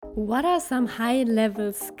What are some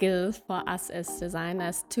high-level skills for us as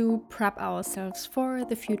designers to prep ourselves for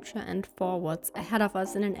the future and for what's ahead of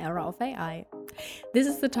us in an era of AI? This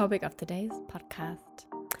is the topic of today's podcast.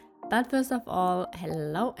 But first of all,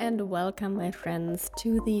 hello and welcome, my friends,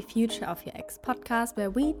 to the Future of UX podcast, where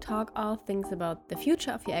we talk all things about the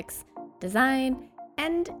future of UX design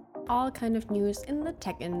and all kind of news in the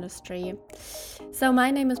tech industry. So my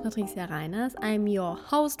name is Patricia Reiners. I'm your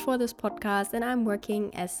host for this podcast and I'm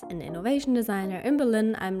working as an innovation designer in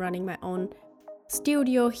Berlin. I'm running my own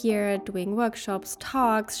studio here, doing workshops,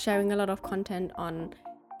 talks, sharing a lot of content on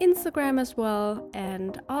Instagram as well,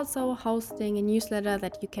 and also hosting a newsletter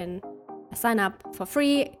that you can sign up for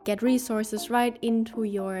free, get resources right into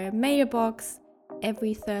your mailbox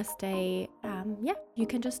every Thursday. You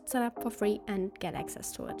can just sign up for free and get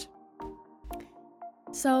access to it.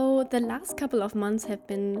 So the last couple of months have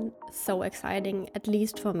been so exciting, at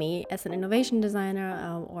least for me as an innovation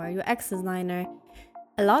designer or UX designer.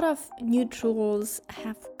 A lot of new tools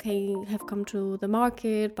have come to the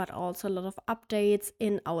market, but also a lot of updates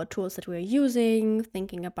in our tools that we're using,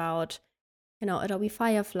 thinking about, Adobe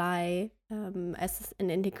Firefly as an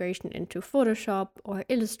integration into Photoshop or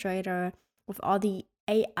Illustrator with all the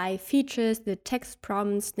AI features, the text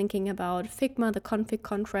prompts, thinking about Figma, the Config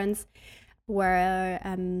conference, where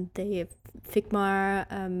the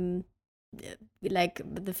Figma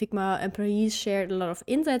the Figma employees shared a lot of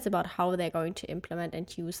insights about how they're going to implement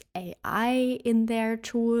and use AI in their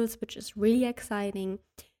tools, which is really exciting.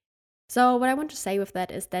 So what I want to say with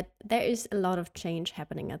that is that there is a lot of change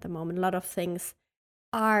happening at the moment. A lot of things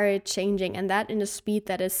are changing, and that in a speed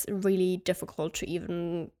that is really difficult to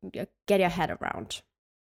even get your head around.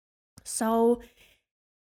 So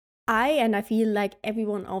I feel like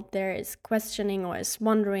everyone out there is questioning or is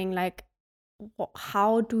wondering, like,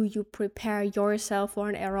 how do you prepare yourself for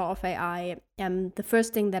an era of AI? The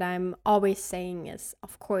first thing that I'm always saying is,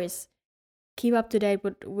 of course, keep up to date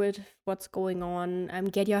with what's going on.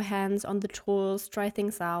 Get your hands on the tools, try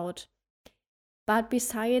things out. But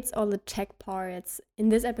besides all the tech parts, in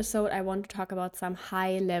this episode, I want to talk about some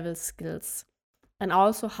high-level skills and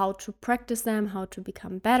also how to practice them, how to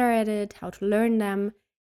become better at it, how to learn them,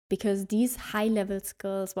 because these high-level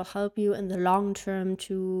skills will help you in the long term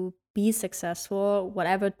to be successful,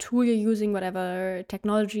 whatever tool you're using, whatever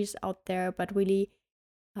technology is out there, but really,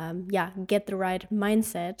 get the right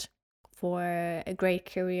mindset for a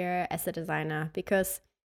great career as a designer. Because,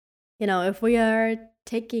 if we are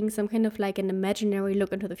taking some kind of like an imaginary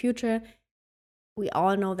look into the future, we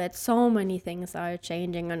all know that so many things are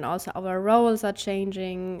changing and also our roles are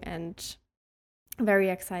changing, and very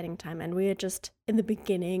exciting time, and we are just in the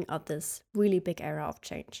beginning of this really big era of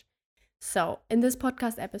change. So in this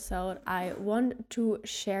podcast episode, I want to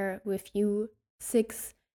share with you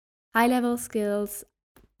 6 high-level skills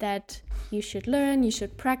that you should learn, you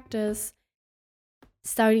should practice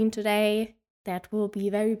starting today, that will be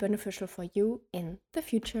very beneficial for you in the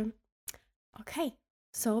future. Okay,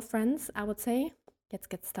 so friends, I would say let's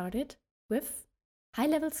get started with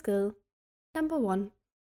high-level skill number 1,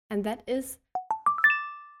 and that is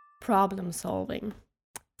problem solving.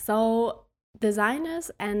 So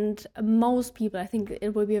designers and most people, I think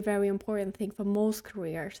it will be a very important thing for most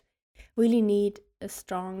careers, really need a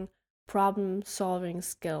strong problem solving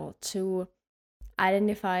skill to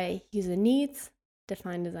identify user needs,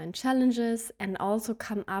 define design challenges, and also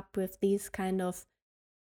come up with these kind of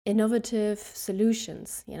innovative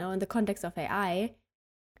solutions. In the context of AI,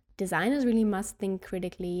 designers really must think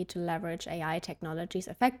critically to leverage AI technologies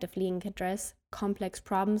effectively and address complex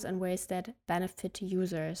problems in ways that benefit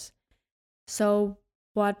users. So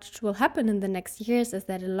what will happen in the next years is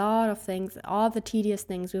that a lot of things, all the tedious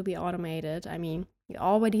things will be automated. You're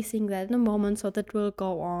already seeing that in a moment, so that will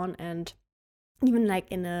go on, and even like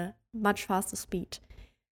in a much faster speed.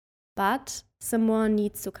 But someone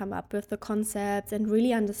needs to come up with the concepts and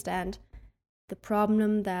really understand the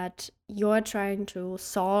problem that you're trying to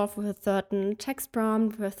solve with a certain text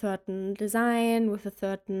prompt, with a certain design, with a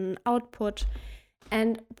certain output.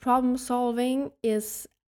 And problem solving is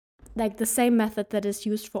like the same method that is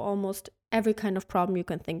used for almost every kind of problem you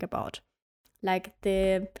can think about. Like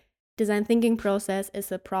the design thinking process is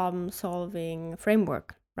a problem solving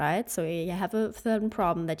framework, right? So you have a certain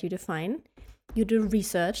problem that you define, you do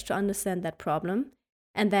research to understand that problem,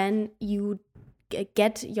 and then you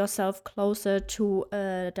get yourself closer to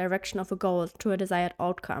a direction of a goal, to a desired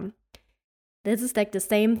outcome. This is like the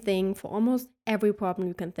same thing for almost every problem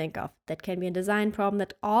you can think of. That can be a design problem,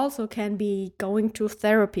 that also can be going to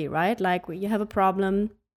therapy, right? Like you have a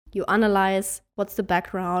problem, you analyze what's the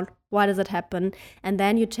background, why does it happen, and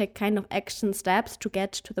then you take kind of action steps to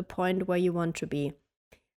get to the point where you want to be.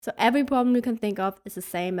 So every problem you can think of is the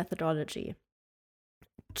same methodology.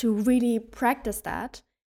 To really practice that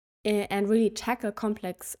and really tackle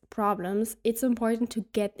complex problems, it's important to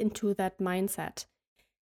get into that mindset.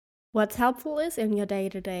 What's helpful is in your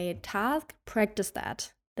day-to-day task, practice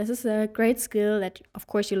that. This is a great skill that, of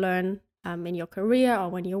course, you learn in your career or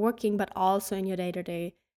when you're working, but also in your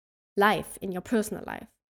day-to-day life, in your personal life,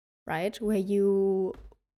 right? Where you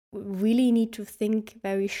really need to think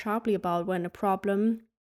very sharply about when a problem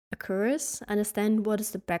occurs, understand what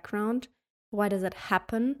is the background, why does it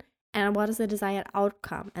happen, and what is the desired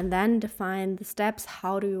outcome, and then define the steps.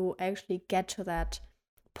 How do you actually get to that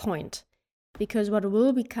point? Because what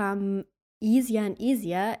will become easier and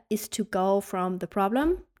easier is to go from the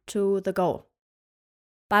problem to the goal.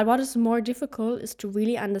 But what is more difficult is to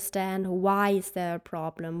really understand why is there a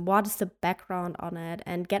problem, what is the background on it,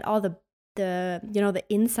 and get all the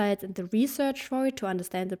insights and the research for it to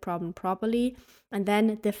understand the problem properly, and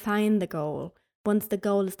then define the goal. Once the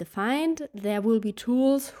goal is defined, there will be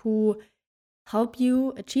tools who help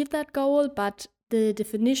you achieve that goal, but the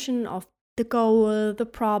definition of the goal, the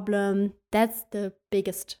problem, that's the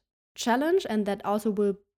biggest challenge, and that also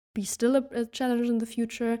will be still a challenge in the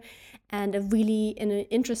future, and an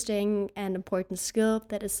interesting and important skill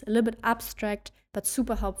that is a little bit abstract but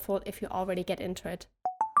super helpful if you already get into it.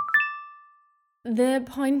 The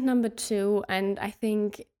point number 2, and I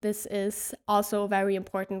think this is also a very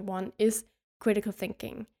important one, is critical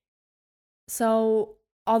thinking. So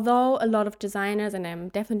although a lot of designers, and I'm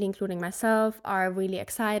definitely including myself, are really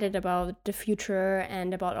excited about the future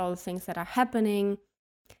and about all the things that are happening,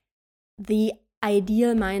 the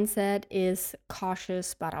ideal mindset is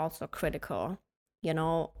cautious but also critical.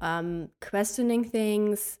 Questioning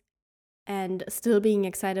things and still being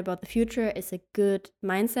excited about the future is a good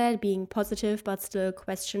mindset. Being positive but still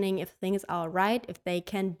questioning if things are right, if they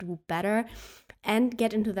can do better, and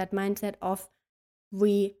get into that mindset of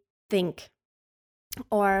rethink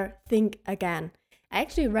or think again. I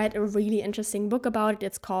actually read a really interesting book about it.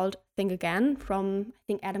 It's called Think Again from, I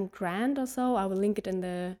think, Adam Grant or so. I will link it in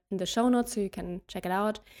the show notes so you can check it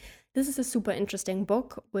out. This is a super interesting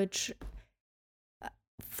book which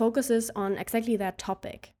focuses on exactly that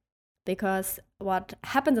topic, because what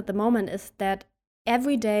happens at the moment is that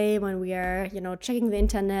every day when we are, checking the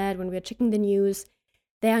internet, when we are checking the news,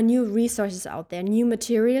 there are new resources out there, new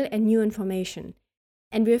material and new information.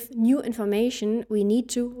 And with new information, we need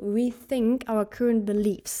to rethink our current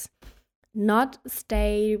beliefs, not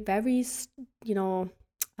stay very,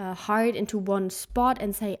 hard into one spot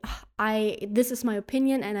and say, this is my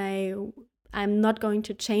opinion and I'm not going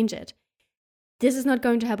to change it. This is not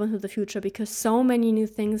going to happen in the future because so many new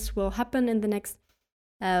things will happen in the next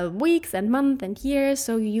weeks and months and years.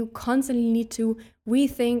 So you constantly need to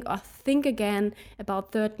rethink or think again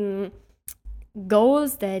about certain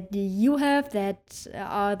goals that you have that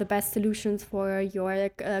are the best solutions for your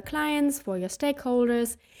clients, for your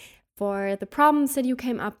stakeholders, for the problems that you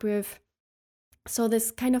came up with. So this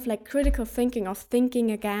kind of like critical thinking of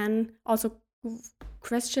thinking again, also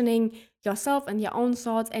questioning yourself and your own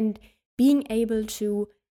thoughts, and being able to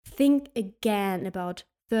think again about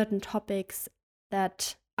certain topics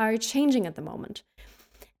that are changing at the moment.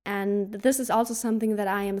 And this is also something that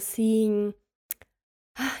I am seeing.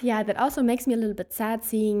 Yeah, that also makes me a little bit sad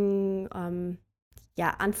seeing,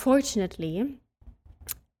 unfortunately,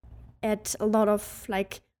 at a lot of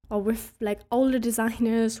with older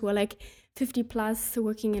designers who are 50 plus,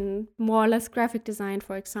 working in more or less graphic design,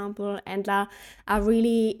 for example, and are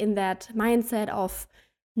really in that mindset of,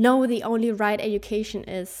 no, the only right education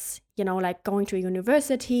is, going to a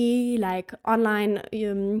university, online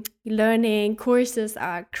learning courses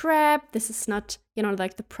are crap. This is not,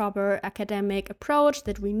 the proper academic approach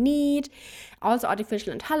that we need. Also,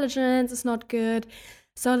 artificial intelligence is not good.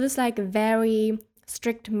 So this very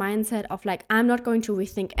strict mindset of I'm not going to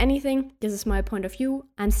rethink anything. This is my point of view.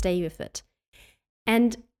 I'm staying with it.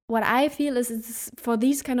 And what I feel is for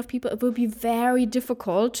these kind of people, it will be very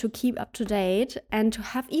difficult to keep up to date and to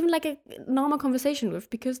have even a normal conversation with,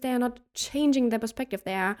 because they are not changing their perspective.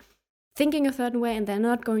 They are thinking a certain way and they're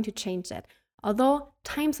not going to change that. Although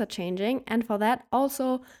times are changing, and for that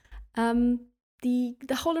also the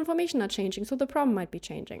whole information are changing, so the problem might be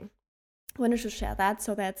changing. I wanted to share that,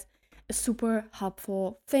 so that's a super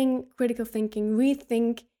helpful thing. Critical thinking,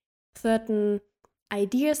 rethink certain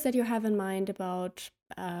ideas that you have in mind about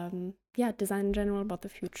design in general, about the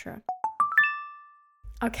future.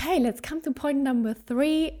 Okay, let's come to point number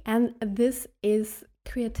 3, and this is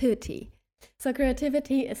creativity. So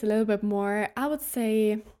creativity is a little bit more, I would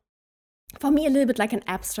say, for me, a little bit like an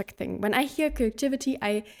abstract thing. When I hear creativity,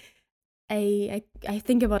 I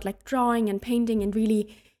think about drawing and painting and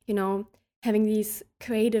really having these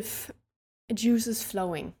creative juices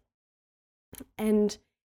flowing. And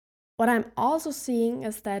what I'm also seeing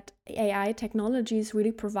is that AI technologies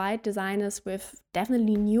really provide designers with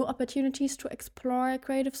definitely new opportunities to explore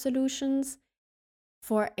creative solutions.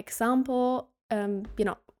 For example,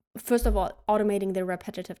 first of all, automating the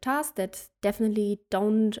repetitive tasks that definitely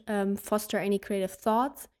don't foster any creative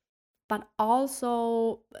thoughts, but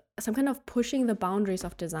also some kind of pushing the boundaries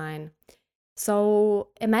of design. So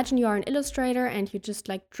imagine you are an illustrator and you just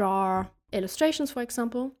draw illustrations, for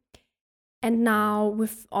example. And now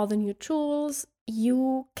with all the new tools,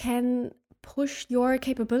 you can push your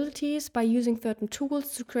capabilities by using certain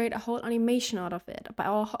tools to create a whole animation out of it,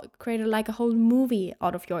 or create a whole movie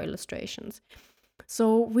out of your illustrations.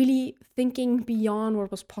 So really thinking beyond what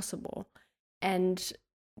was possible and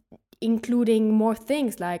including more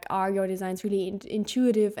things like, are your designs really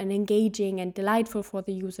intuitive and engaging and delightful for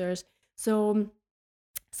the users? So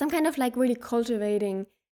some kind of really cultivating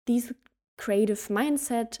these creative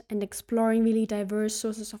mindset and exploring really diverse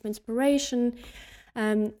sources of inspiration.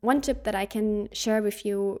 One tip that I can share with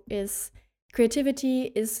you is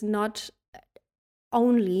creativity is not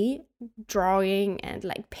only drawing and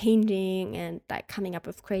painting and coming up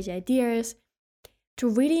with crazy ideas. To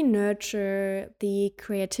really nurture the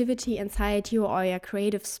creativity inside you or your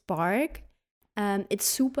creative spark, it's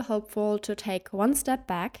super helpful to take one step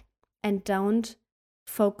back and don't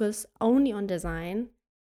focus only on design,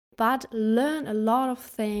 but learn a lot of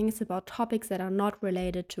things about topics that are not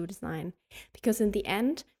related to design. Because in the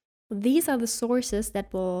end, these are the sources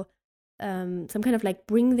that will some kind of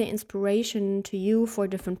bring the inspiration to you for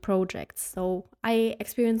different projects. So I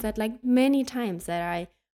experienced that many times, that I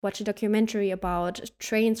watch a documentary about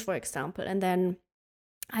trains, for example, and then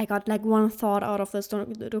I got one thought out of this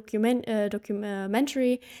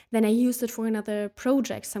documentary, then I used it for another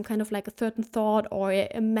project, some kind of a certain thought or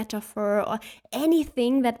a metaphor or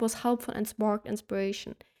anything that was helpful and sparked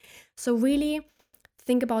inspiration. So really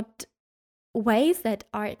think about ways that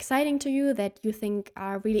are exciting to you, that you think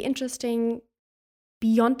are really interesting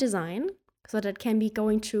beyond design. So that can be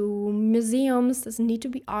going to museums, doesn't need to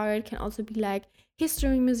be art, can also be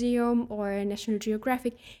history museum or National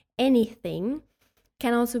Geographic, anything.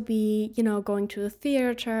 Can also be, going to a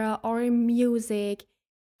theater or music.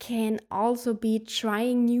 Can also be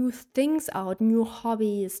trying new things out, new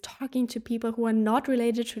hobbies, talking to people who are not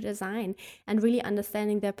related to design and really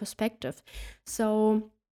understanding their perspective. So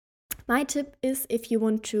my tip is, if you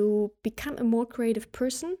want to become a more creative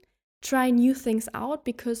person, try new things out,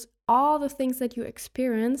 because all the things that you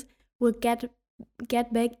experience will get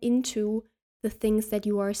back into the things that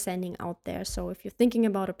you are sending out there. So if you're thinking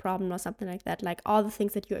about a problem or something like that, all the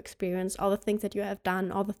things that you experienced, all the things that you have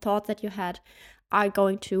done, all the thoughts that you had are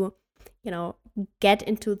going to, get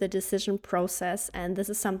into the decision process. And this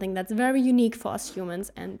is something that's very unique for us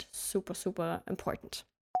humans and super, super important.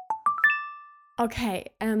 Okay,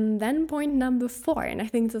 then point number 4, and I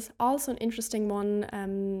think this is also an interesting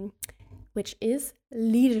one, which is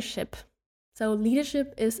leadership. So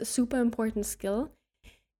leadership is a super important skill.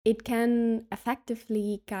 It can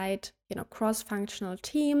effectively guide, cross-functional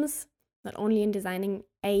teams, not only in designing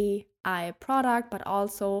AI product, but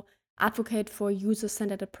also advocate for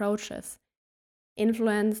user-centered approaches,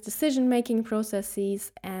 influence decision-making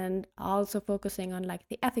processes, and also focusing on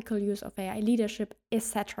the ethical use of AI leadership,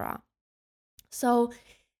 etc. So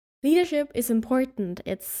leadership is important.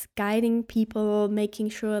 It's guiding people, making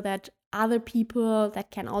sure that other people, that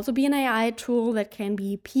can also be an AI tool, that can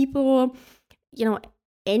be people,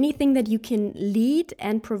 anything that you can lead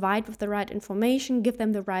and provide with the right information, give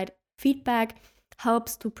them the right feedback,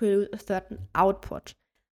 helps to produce a certain output.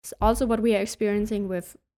 It's also what we are experiencing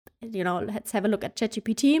with, let's have a look at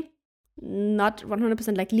ChatGPT. Not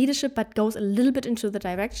 100% leadership, but goes a little bit into the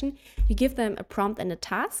direction. You give them a prompt and a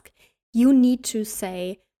task. You need to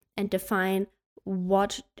say and define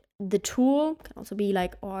what the tool can also be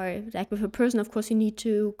or with a person, of course, you need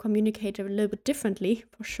to communicate a little bit differently,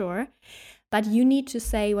 for sure. But you need to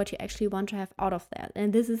say what you actually want to have out of that.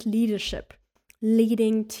 And this is leadership,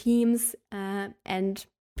 leading teams and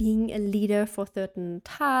being a leader for certain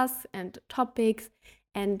tasks and topics.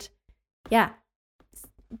 And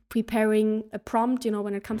preparing a prompt,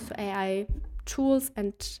 when it comes to AI tools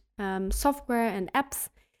and software and apps,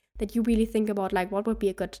 that you really think about what would be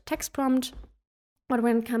a good text prompt. But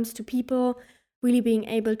when it comes to people, really being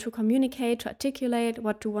able to communicate, to articulate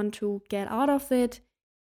what you want to get out of it,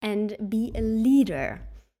 and be a leader.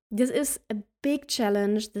 This is a big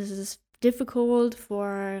challenge. This is difficult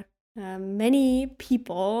for many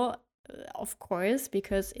people, of course,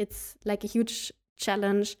 because it's a huge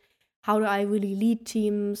challenge. How do I really lead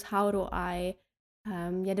teams? How do I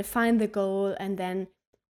define the goal, and then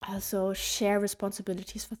also share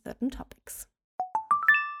responsibilities for certain topics.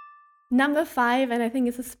 Number 5, and I think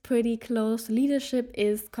this is pretty close to leadership,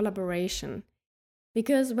 is collaboration.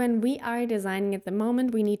 Because when we are designing at the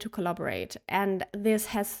moment, we need to collaborate. And this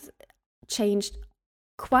has changed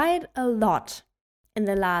quite a lot in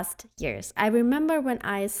the last years. I remember when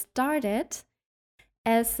I started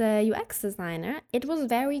as a UX designer, it was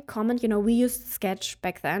very common. We used Sketch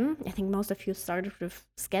back then. I think most of you started with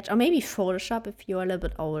Sketch, or maybe Photoshop if you're a little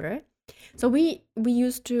bit older. So we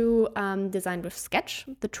used to design with Sketch,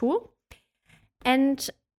 the tool. And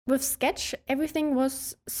with Sketch, everything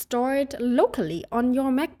was stored locally on your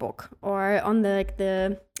MacBook or on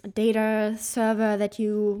the data server that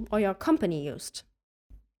you or your company used.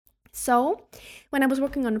 So when I was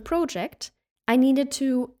working on a project, I needed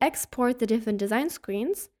to export the different design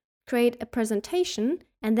screens, create a presentation,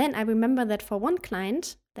 and then I remember that for one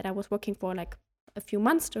client that I was working for like a few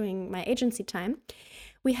months during my agency time,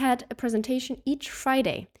 we had a presentation each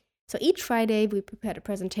Friday. So each Friday we prepared a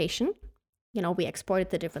presentation. We exported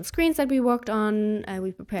the different screens that we worked on.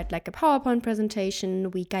 We prepared like a PowerPoint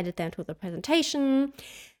presentation. We guided them through the presentation.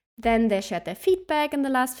 Then they shared their feedback in the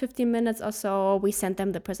last 15 minutes or so. We sent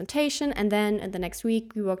them the presentation. And then in the next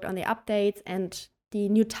week, we worked on the updates and the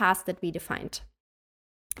new tasks that we defined.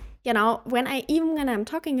 When I'm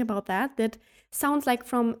talking about that sounds like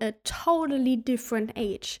from a totally different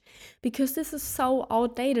age, because this is so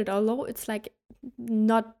outdated, although it's like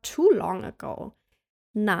not too long ago.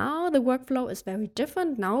 Now the workflow is very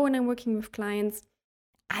different. Now when I'm working with clients,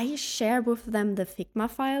 I share with them the Figma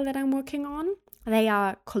file that I'm working on. They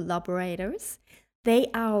are collaborators. They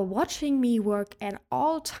are watching me work at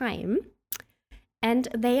all time. And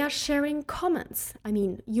they are sharing comments. I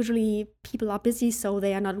mean, usually people are busy, so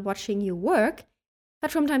they are not watching you work.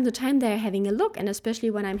 But from time to time, they're having a look. And especially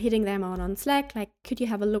when I'm hitting them out on Slack, like, could you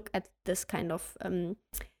have a look at this kind of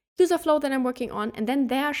user flow that I'm working on? And then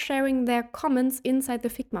they're sharing their comments inside the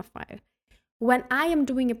Figma file. When I am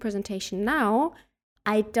doing a presentation now,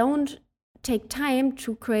 I don't take time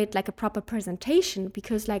to create like a proper presentation,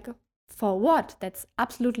 because like, for what? That's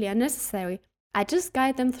absolutely unnecessary. I just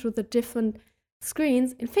guide them through the different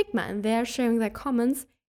screens in Figma, and they're sharing their comments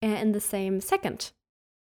in the same second.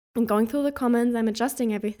 I'm going through the comments, I'm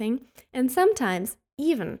adjusting everything, and sometimes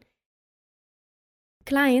even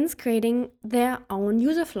clients creating their own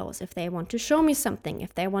user flows if they want to show me something,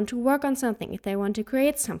 if they want to work on something, if they want to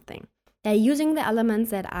create something. They're using the elements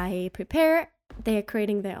that I prepare. They're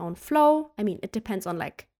creating their own flow. I mean, it depends on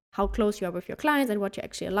like how close you are with your clients and what you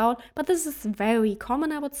actually allow. But this is very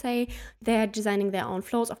common, I would say. They're designing their own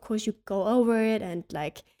flows. Of course, you go over it and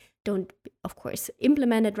like don't, of course,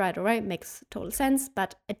 implement it right away. It makes total sense.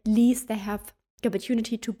 But at least they have the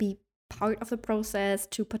opportunity to be part of the process,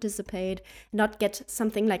 to participate, not get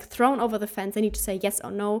something like thrown over the fence. They need to say yes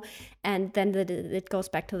or no, and then it goes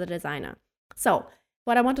back to the designer. So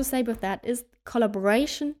what I want to say with that is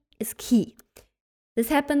collaboration is key. This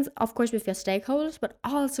happens, of course, with your stakeholders, but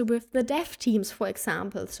also with the dev teams, for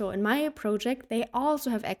example. So in my project, they also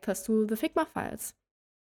have access to the Figma files.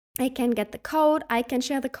 I can get the code, I can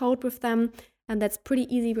share the code with them, and that's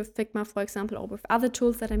pretty easy with Figma, for example, or with other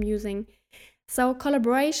tools that I'm using. So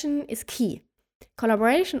collaboration is key.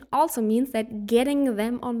 Collaboration also means that getting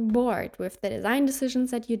them on board with the design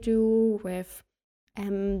decisions that you do, with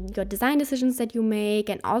your design decisions that you make,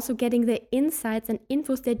 and also getting the insights and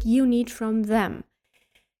infos that you need from them.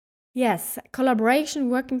 Yes, collaboration,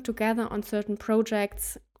 working together on certain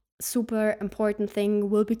projects, super important thing,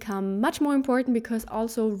 will become much more important because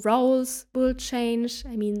also roles will change.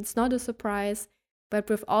 I mean, it's not a surprise, but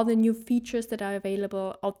with all the new features that are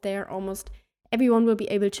available out there, almost everyone will be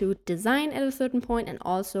able to design at a certain point and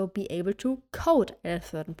also be able to code at a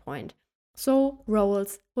certain point. So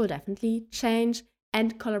roles will definitely change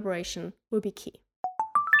and collaboration will be key.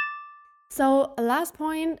 So last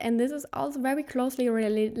point, and this is also very closely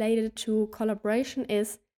related to collaboration,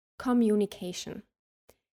 is communication.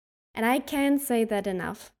 And I can't say that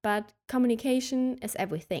enough, but communication is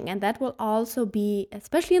everything. And that will also be,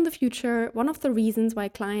 especially in the future, one of the reasons why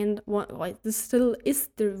this still is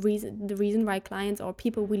the reason why clients or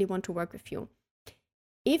people really want to work with you.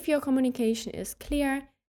 If your communication is clear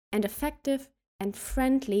and effective and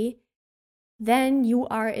friendly, then you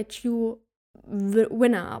are a true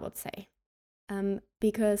winner, I would say.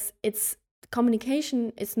 Because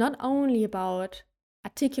communication is not only about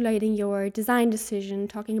articulating your design decision,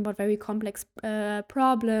 talking about very complex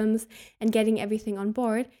problems and getting everything on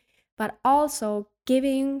board, but also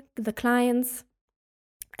giving the clients,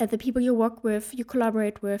 the people you work with, you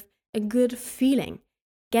collaborate with, a good feeling.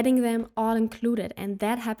 getting them all included. And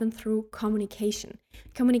that happened through communication.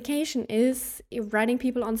 Communication is writing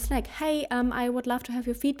people on Slack, hey, I would love to have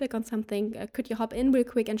your feedback on something. Could you hop in real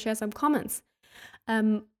quick and share some comments?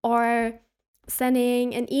 Or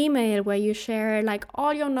sending an email where you share like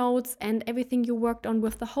all your notes and everything you worked on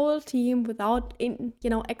with the whole team without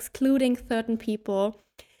excluding certain people.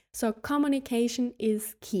 So communication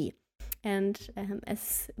is key. And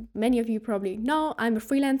as many of you probably know, I'm a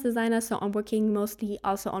freelance designer, so I'm working mostly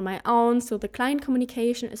also on my own. So the client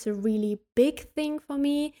communication is a really big thing for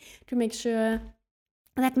me, to make sure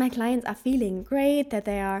that my clients are feeling great, that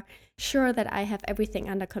they are sure that I have everything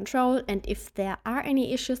under control. And if there are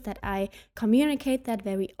any issues, that I communicate that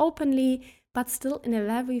very openly, but still in a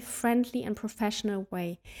very friendly and professional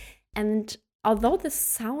way. And although this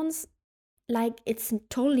sounds like it's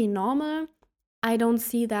totally normal, I don't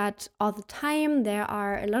see that all the time. There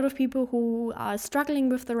are a lot of people who are struggling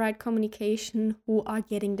with the right communication, who are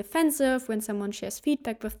getting defensive when someone shares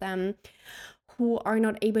feedback with them, who are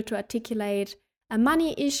not able to articulate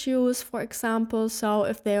money issues, for example. So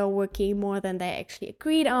if they are working more than they actually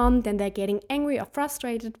agreed on, then they're getting angry or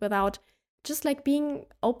frustrated without just like being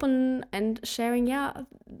open and sharing,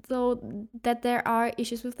 so that there are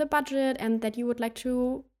issues with the budget and that you would like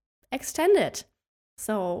to extend it.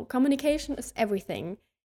 So communication is everything.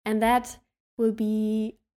 And that will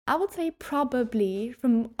be, I would say, probably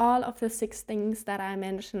from all of the 6 things that I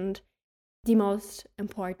mentioned, the most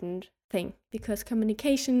important thing, because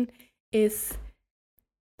communication is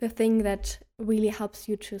the thing that really helps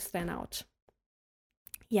you to stand out.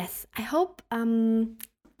 Yes, I hope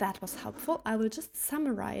that was helpful. I will just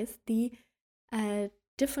summarize the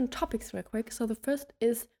different topics real quick. So the first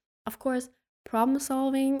is, of course, problem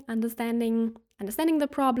solving, understanding the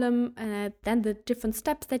problem, then the different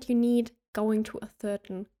steps that you need going to a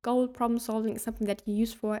certain goal. Problem solving is something that you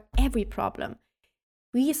use for every problem.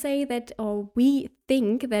 We say that, or we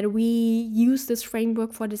think that we use this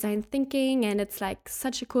framework for design thinking, and it's like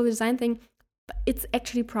such a cool design thing, but it's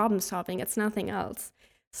actually problem solving. It's nothing else.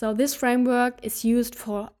 So this framework is used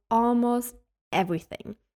for almost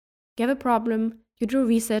everything. You have a problem, you do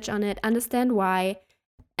research on it, understand why,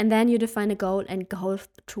 and then you define a goal and go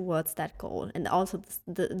towards that goal. And also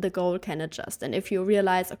the goal can adjust. And if you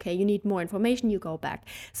realize, okay, you need more information, you go back.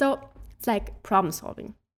 So it's like problem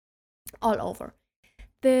solving all over.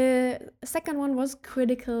 The second one was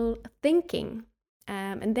critical thinking.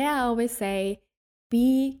 And there I always say,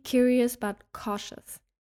 be curious but cautious.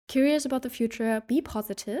 Curious about the future, be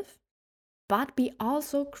positive, but be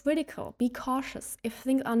also critical, be cautious if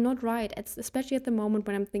things are not right. It's especially at the moment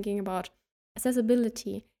when I'm thinking about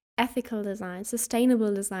accessibility, ethical design,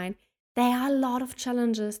 sustainable design. There are a lot of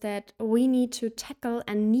challenges that we need to tackle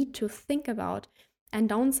and need to think about. And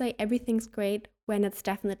don't say everything's great when it's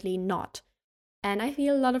definitely not. And I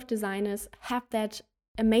feel a lot of designers have that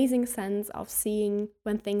amazing sense of seeing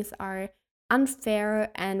when things are unfair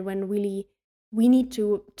and when really we need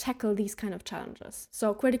to tackle these kind of challenges.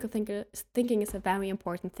 So critical thinking is a very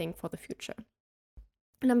important thing for the future.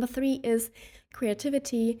 Number 3 is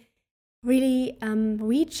creativity. Really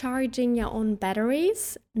recharging your own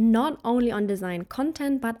batteries, not only on design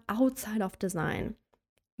content, but outside of design.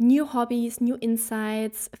 New hobbies, new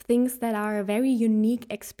insights, things that are very unique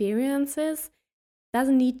experiences.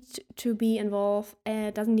 Doesn't need to involve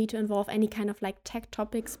any kind of like tech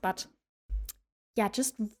topics, but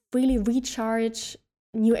just really recharge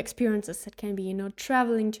new experiences. That can be,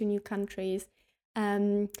 traveling to new countries,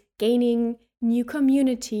 gaining new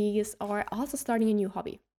communities, or also starting a new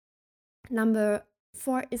hobby. Number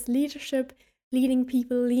 4 is leadership, leading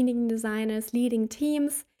people, leading designers, leading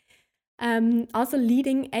teams, also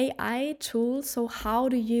leading AI tools. So how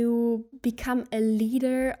do you become a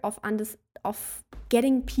leader of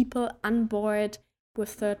getting people on board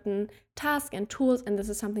with certain tasks and tools? And this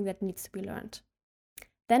is something that needs to be learned.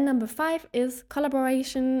 Then number 5 is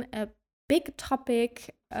collaboration, a big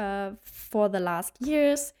topic for the last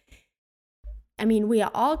years. I mean, we are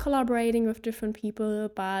all collaborating with different people,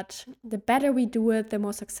 but the better we do it, the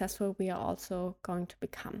more successful we are also going to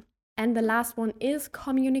become. And the last one is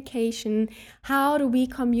communication. How do we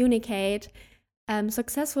communicate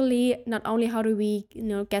successfully? Not only how do we,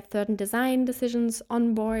 get certain design decisions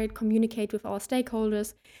on board, communicate with our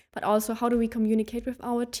stakeholders, but also how do we communicate with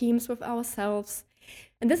our teams, with ourselves.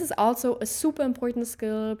 And this is also a super important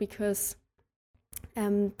skill, because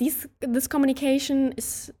this communication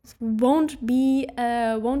won't be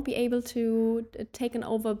able to taken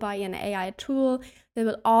over by an AI tool. There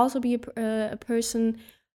will also be a person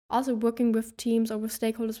also working with teams or with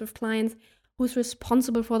stakeholders, with clients, who's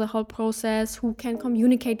responsible for the whole process, who can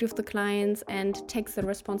communicate with the clients and takes the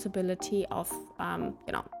responsibility of,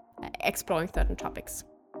 exploring certain topics.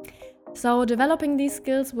 So developing these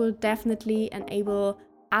skills will definitely enable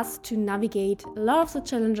us to navigate a lot of the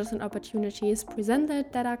challenges and opportunities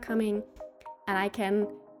presented that are coming, and I can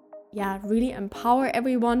really empower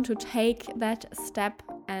everyone to take that step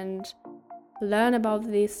and learn about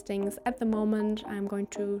these things. At the moment, I'm going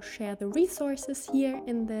to share the resources here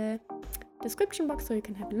in the description box so you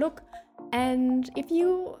can have a look. And if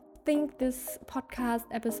you think this podcast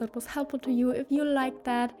episode was helpful to you, if you like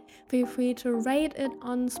that, feel free to rate it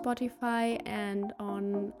on Spotify and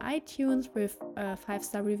on iTunes with a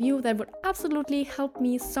 5-star review. That would absolutely help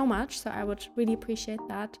me so much, so I would really appreciate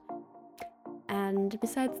that. And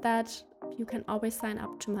besides that, you can always sign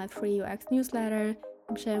up to my free UX newsletter.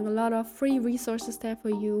 I'm sharing a lot of free resources there for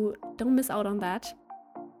you. Don't miss out on that.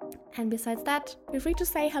 And besides that, feel free to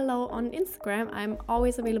say hello on Instagram. I'm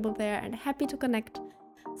always available there and happy to connect.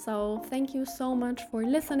 So thank you so much for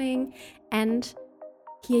listening, and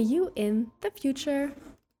hear you in the future.